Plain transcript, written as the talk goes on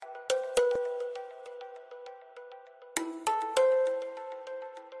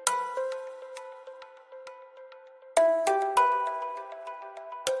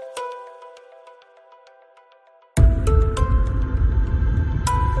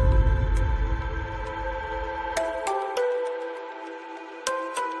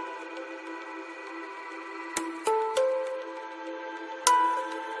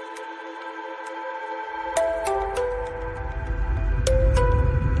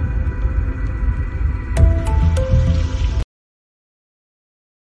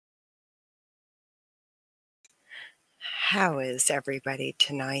How is everybody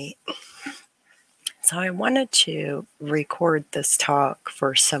tonight? So, I wanted to record this talk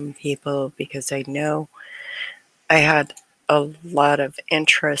for some people because I know I had a lot of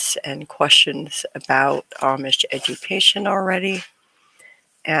interest and questions about Amish education already.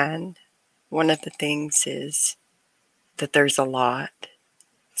 And one of the things is that there's a lot.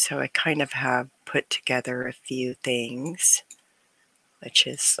 So, I kind of have put together a few things, which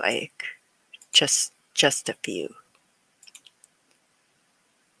is like just a few.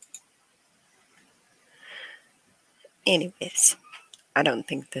 Anyways, I don't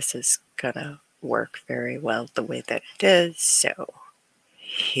think this is gonna work very well the way that it is, so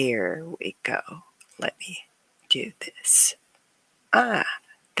here we go. Let me do this.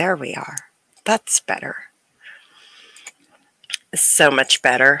 There we are. That's better. So much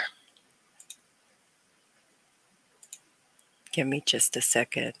better. Give me just a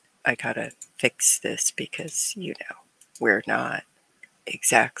second. I gotta fix this because, we're not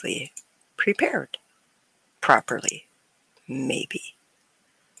exactly prepared properly. Maybe.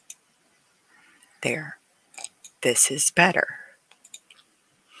 There. This is better.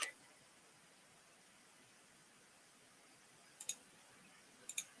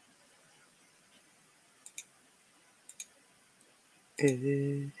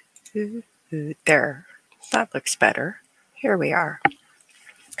 There. That looks better. Here we are.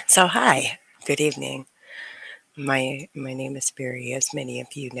 So hi, good evening. My name is Barry, as many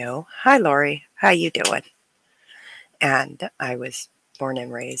of you know. Hi, Lori. How you doing? And I was born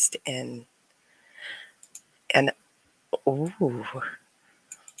and raised in an old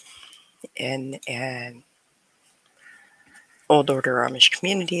order Amish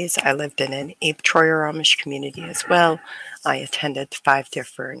communities. I lived in an Troyer Amish community as well. I attended 5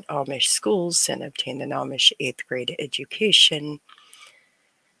 different Amish schools and obtained an Amish 8th grade education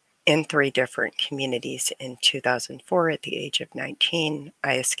in 3 different communities. In 2004, at the age of 19,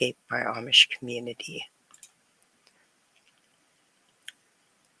 I escaped my Amish community.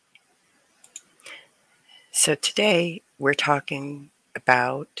 So today we're talking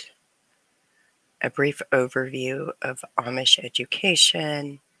about a brief overview of Amish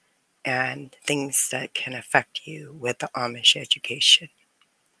education and things that can affect you with the Amish education.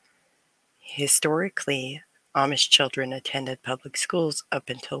 Historically, Amish children attended public schools up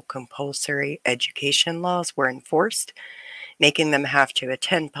until compulsory education laws were enforced, making them have to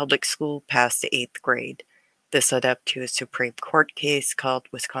attend public school past the 8th grade. This led up to a Supreme Court case called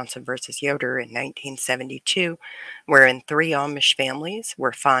Wisconsin versus Yoder in 1972, wherein 3 Amish families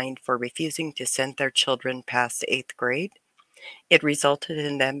were fined for refusing to send their children past the 8th grade. It resulted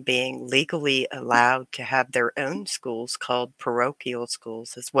in them being legally allowed to have their own schools called parochial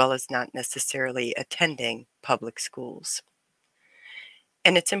schools, as well as not necessarily attending public schools.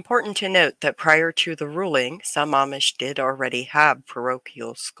 And it's important to note that prior to the ruling, some Amish did already have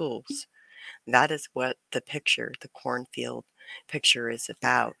parochial schools. That is what the cornfield picture is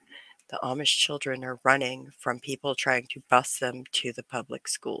about. The Amish children are running from people trying to bus them to the public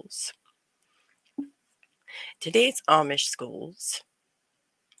schools. Today's Amish schools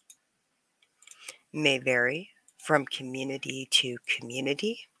may vary from community to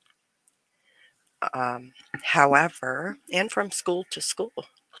community, however, and from school to school.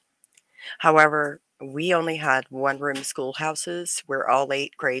 However, we only had one-room schoolhouses where all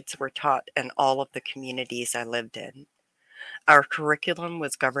 8 grades were taught in all of the communities I lived in. Our curriculum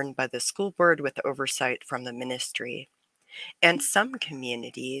was governed by the school board with oversight from the ministry. And some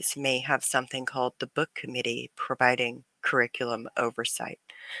communities may have something called the book committee providing curriculum oversight.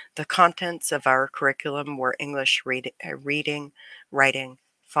 The contents of our curriculum were English reading, writing,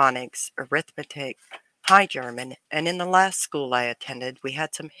 phonics, arithmetic, High German, and in the last school I attended, we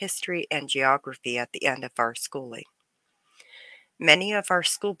had some history and geography at the end of our schooling. Many of our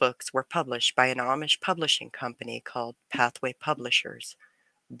school books were published by an Amish publishing company called Pathway Publishers,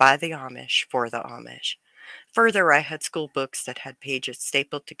 by the Amish for the Amish. Further, I had school books that had pages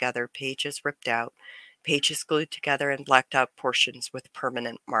stapled together, pages ripped out, pages glued together, and blacked out portions with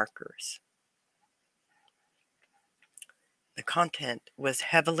permanent markers. The content was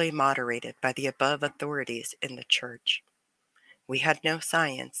heavily moderated by the above authorities in the church. We had no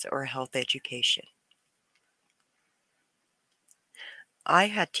science or health education. I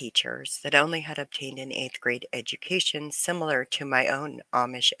had teachers that only had obtained an 8th grade education similar to my own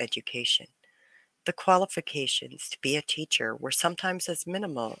Amish education. The qualifications to be a teacher were sometimes as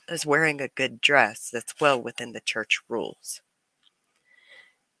minimal as wearing a good dress that's well within the church rules.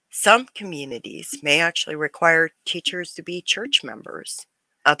 Some communities may actually require teachers to be church members.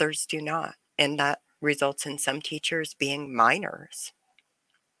 Others do not, and that results in some teachers being minors.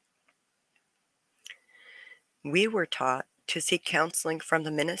 We were taught to seek counseling from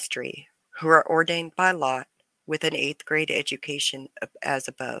the ministry, who are ordained by lot with an eighth grade education as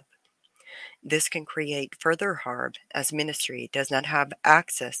above. This can create further harm as ministry does not have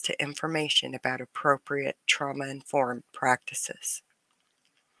access to information about appropriate trauma-informed practices.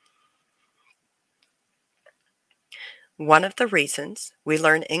 One of the reasons we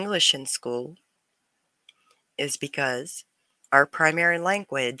learn English in school is because our primary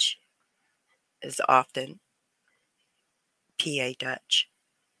language is often PA Dutch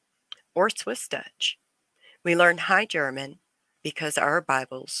or Swiss Dutch. We learn High German because our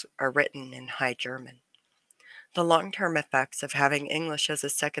Bibles are written in High German. The long-term effects of having English as a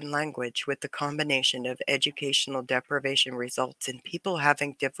second language with the combination of educational deprivation results in people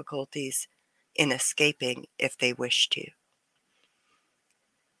having difficulties in escaping if they wish to.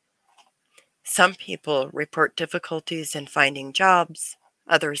 Some people report difficulties in finding jobs.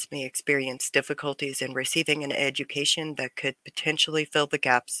 Others may experience difficulties in receiving an education that could potentially fill the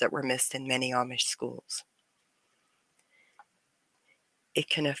gaps that were missed in many Amish schools. It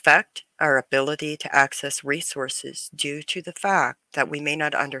can affect our ability to access resources due to the fact that we may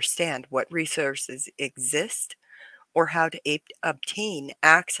not understand what resources exist or how to obtain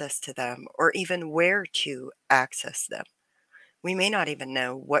access to them or even where to access them. We may not even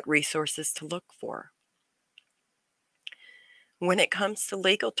know what resources to look for. When it comes to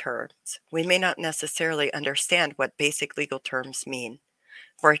legal terms, we may not necessarily understand what basic legal terms mean.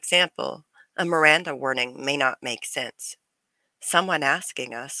 For example, a Miranda warning may not make sense. Someone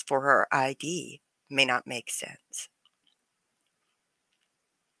asking us for our ID may not make sense.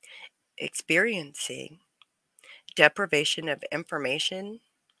 Experiencing deprivation of information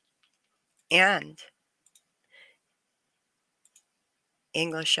and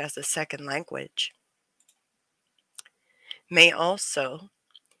English as a second language may also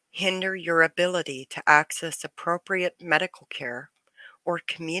hinder your ability to access appropriate medical care or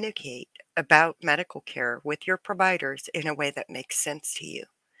communicate about medical care with your providers in a way that makes sense to you.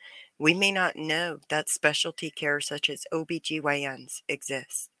 We may not know that specialty care such as OBGYNs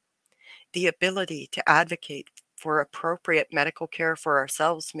exists. The ability to advocate for appropriate medical care for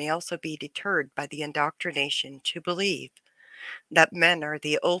ourselves may also be deterred by the indoctrination to believe that men are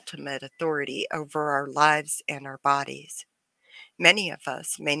the ultimate authority over our lives and our bodies. Many of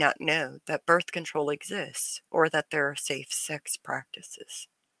us may not know that birth control exists or that there are safe sex practices.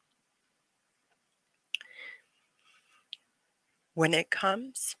 When it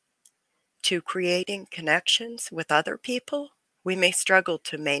comes to creating connections with other people, we may struggle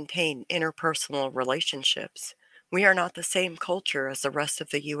to maintain interpersonal relationships. We are not the same culture as the rest of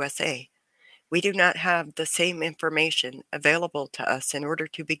the USA. We do not have the same information available to us in order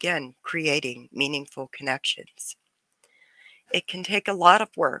to begin creating meaningful connections. It can take a lot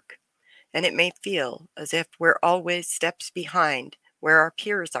of work, and it may feel as if we're always steps behind where our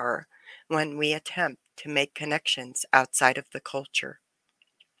peers are when we attempt to make connections outside of the culture.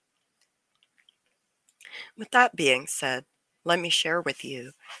 With that being said, let me share with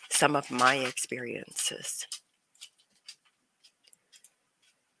you some of my experiences.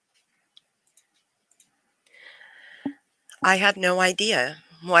 I had no idea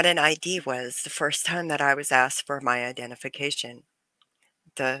what an ID was the first time that I was asked for my identification.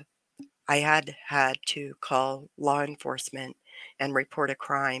 The I had to call law enforcement and report a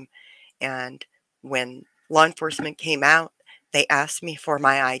crime, and when law enforcement came out, they asked me for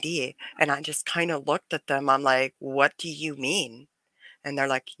my ID, and I just kind of looked at them. I'm like, "What do you mean?" And they're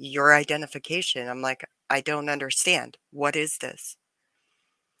like, "Your identification." I'm like, "I don't understand. What is this?"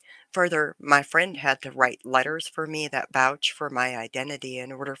 Further, my friend had to write letters for me that vouch for my identity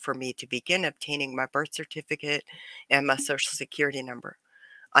in order for me to begin obtaining my birth certificate and my social security number.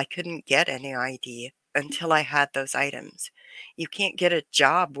 I couldn't get any ID until I had those items. You can't get a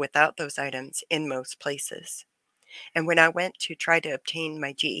job without those items in most places. And when I went to try to obtain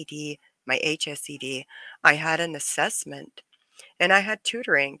my GED, my HSED, I had an assessment and I had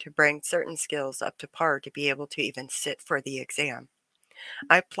tutoring to bring certain skills up to par to be able to even sit for the exam.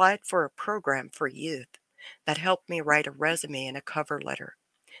 I applied for a program for youth that helped me write a resume and a cover letter.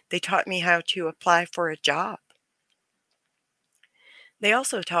 They taught me how to apply for a job. They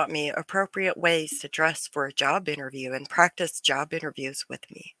also taught me appropriate ways to dress for a job interview and practice job interviews with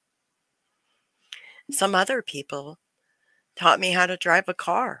me. Some other people taught me how to drive a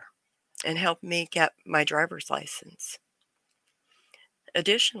car and helped me get my driver's license.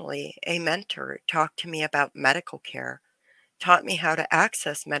 Additionally, a mentor talked to me about medical care, taught me how to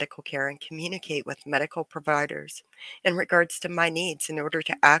access medical care and communicate with medical providers in regards to my needs in order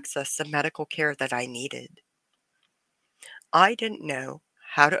to access the medical care that I needed. I didn't know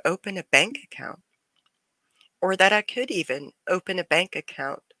how to open a bank account. or that I could even open a bank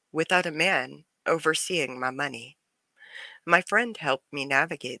account without a man overseeing my money. My friend helped me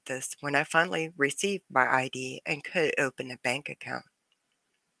navigate this when I finally received my ID and could open a bank account.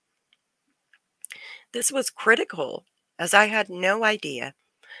 This was critical as I had no idea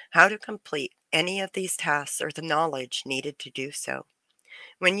how to complete any of these tasks or the knowledge needed to do so.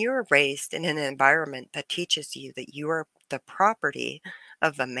 When you are raised in an environment that teaches you that you are the property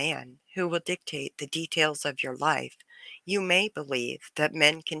of a man who will dictate the details of your life, you may believe that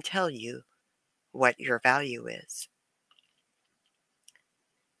men can tell you what your value is.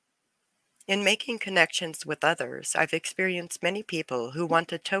 In making connections with others, I've experienced many people who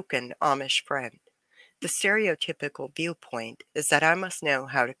want a token Amish friend. The stereotypical viewpoint is that I must know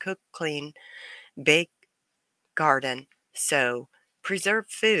how to cook, clean, bake, garden, sew, preserve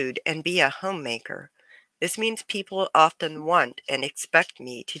food, and be a homemaker. This means people often want and expect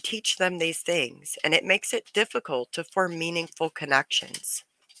me to teach them these things, and it makes it difficult to form meaningful connections.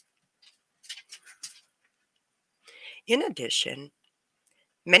 In addition,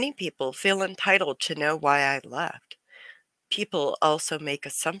 many people feel entitled to know why I left. People also make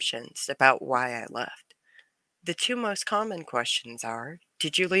assumptions about why I left. The two most common questions are,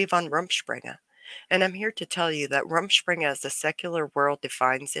 did you leave on Rumspringa? And I'm here to tell you that Rumspringa, as the secular world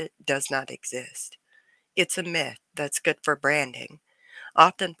defines it, does not exist. It's a myth that's good for branding,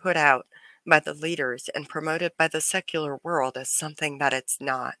 often put out by the leaders and promoted by the secular world as something that it's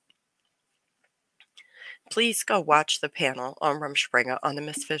not. Please go watch the panel on Rumspringa on the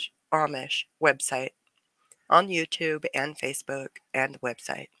Misfit Amish website, on YouTube and Facebook and the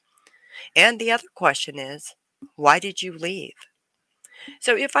website. And the other question is, why did you leave?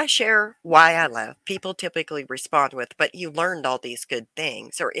 So if I share why I left, people typically respond with, but you learned all these good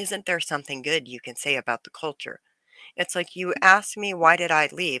things, or isn't there something good you can say about the culture? It's like you asked me why did I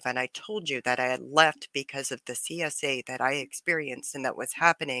leave, and I told you that I had left because of the CSA that I experienced and that was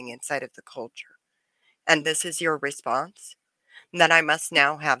happening inside of the culture. And this is your response? Then I must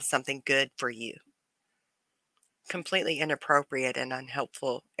now have something good for you. Completely inappropriate and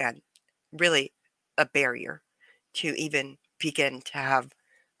unhelpful, and really a barrier to even begin to have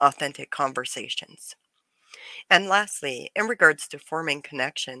authentic conversations. And lastly, in regards to forming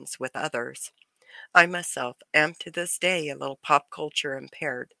connections with others, I myself am to this day a little pop culture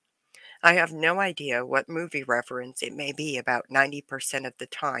impaired. I have no idea what movie reference it may be about 90% of the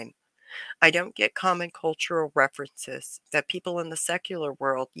time. I don't get common cultural references that people in the secular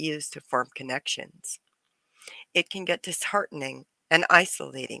world use to form connections. It can get disheartening and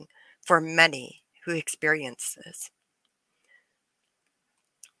isolating for many who experience this.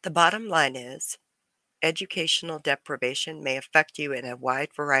 The bottom line is, educational deprivation may affect you in a wide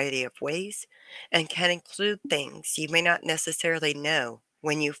variety of ways and can include things you may not necessarily know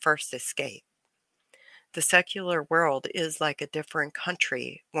when you first escape. The secular world is like a different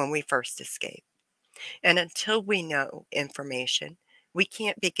country when we first escape. And until we know information, we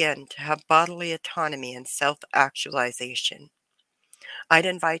can't begin to have bodily autonomy and self actualization. I'd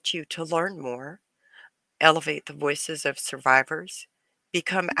invite you to learn more, elevate the voices of survivors,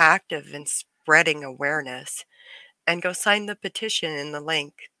 become active in spreading awareness, and go sign the petition in the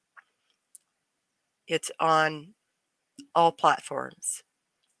link. It's on all platforms.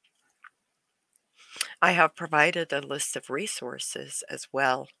 I have provided a list of resources as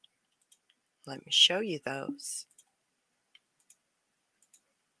well. Let me show you those.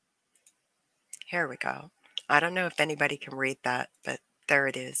 Here we go. I don't know if anybody can read that, but there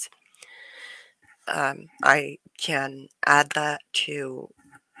it is. I can add that to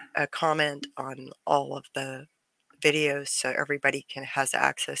a comment on all of the videos so everybody can has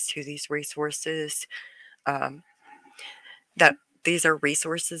access to these resources. Um, that these are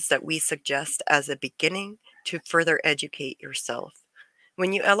resources that we suggest as a beginning to further educate yourself.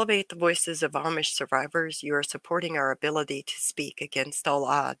 When you elevate the voices of Amish survivors, you are supporting our ability to speak against all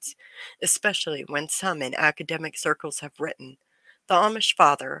odds, especially when some in academic circles have written, the Amish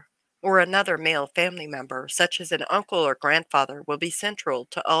father or another male family member, such as an uncle or grandfather, will be central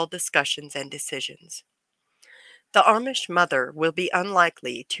to all discussions and decisions. The Amish mother will be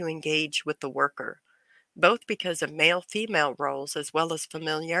unlikely to engage with the worker, both because of male-female roles as well as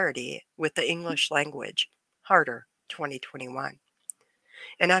familiarity with the English language. Harder, 2021.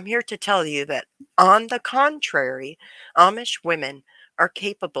 And I'm here to tell you that, on the contrary, Amish women are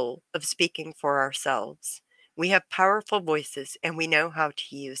capable of speaking for ourselves. We have powerful voices and we know how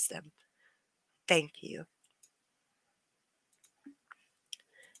to use them. Thank you.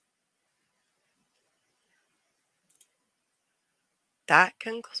 That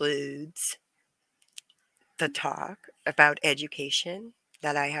concludes the talk about education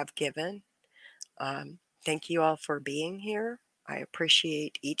that I have given. Thank you all for being here. I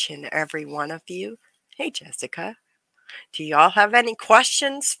appreciate each and every one of you. Hey, Jessica, do y'all have any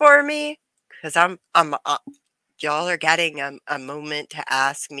questions for me? Because y'all are getting a moment to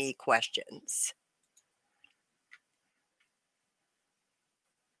ask me questions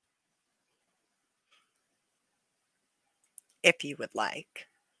if you would like.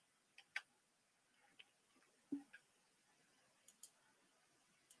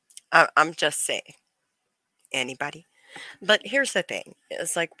 I'm just saying, anybody. But here's the thing: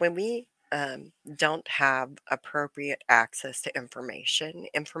 it's like when we don't have appropriate access to information,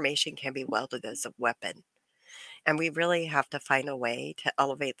 information can be wielded as a weapon. And we really have to find a way to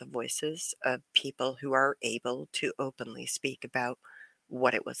elevate the voices of people who are able to openly speak about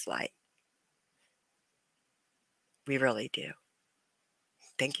what it was like. We really do.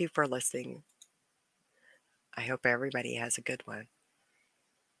 Thank you for listening. I hope everybody has a good one.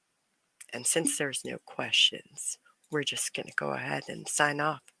 And since there's no questions, we're just going to go ahead and sign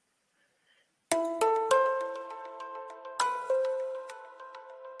off.